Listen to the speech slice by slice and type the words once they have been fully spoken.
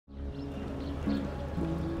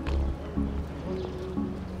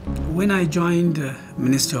When I joined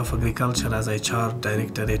Ministry of Agriculture as HR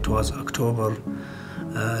Director, it was October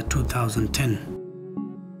 2010.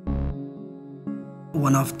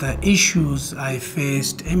 One of the issues I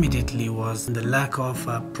faced immediately was the lack of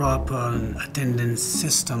a proper attendance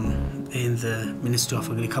system in the Ministry of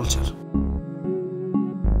Agriculture.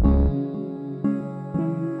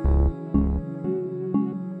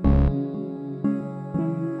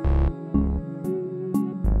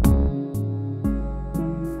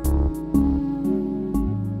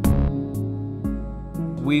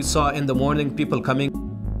 We saw in the morning people coming,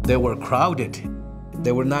 they were crowded.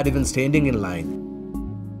 They were not even standing in line.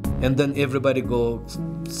 And then everybody go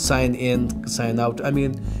sign in, sign out. I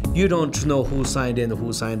mean, you don't know who signed in,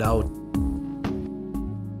 who signed out.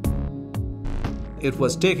 It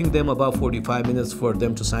was taking them about 45 minutes for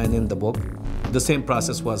them to sign in the book. The same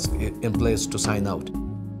process was in place to sign out.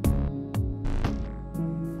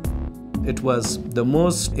 It was the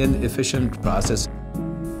most inefficient process.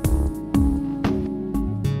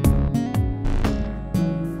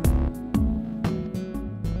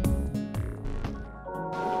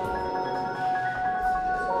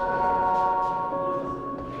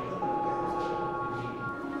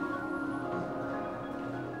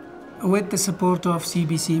 With the support of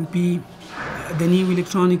CBCMP, the new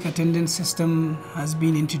electronic attendance system has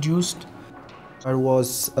been introduced. I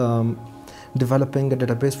was developing a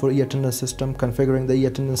database for e-attendance system, configuring the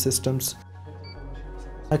e-attendance systems.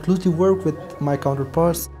 I closely work with my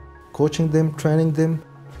counterparts, coaching them, training them.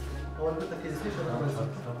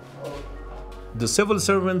 The civil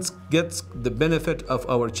servants get the benefit of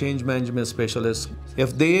our change management specialists.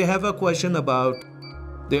 If they have a question about,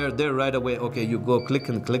 they're there right away. Okay, you go click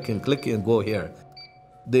and click and click and go here.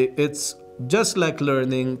 It's just like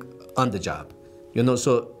learning on the job, you know.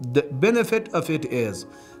 So the benefit of it is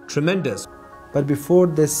tremendous. But before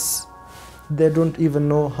this, they don't even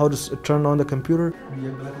know how to turn on the computer.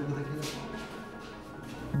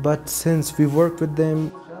 But since we work with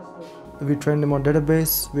them, we train them on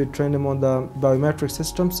database, we train them on the biometric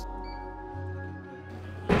systems.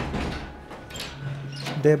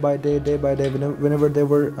 Day by day, whenever they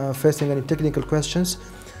were facing any technical questions,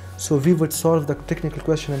 so we would solve the technical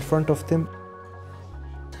question in front of them.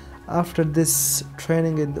 After this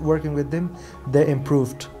training and working with them, they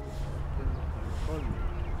improved.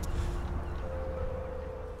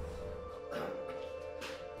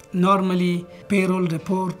 Normally, payroll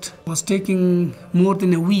report was taking more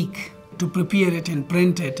than a week to prepare it and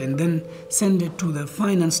print it and then send it to the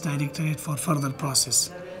finance directorate for further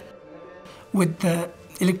process. With the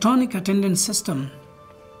electronic attendance system,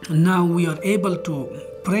 now we are able to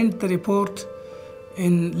print the report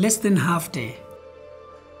in less than half day.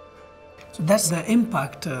 So that's the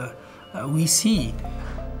impact we see.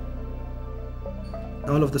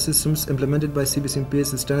 All of the systems implemented by CBCMP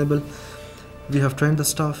is sustainable. We have trained the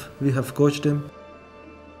staff, we have coached them.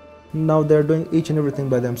 Now they're doing each and everything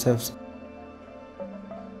by themselves.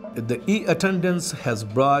 The e-attendance has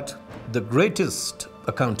brought the greatest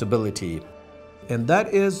accountability, and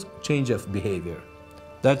that is change of behavior.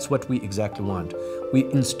 That's what we exactly want. We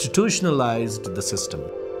institutionalized the system.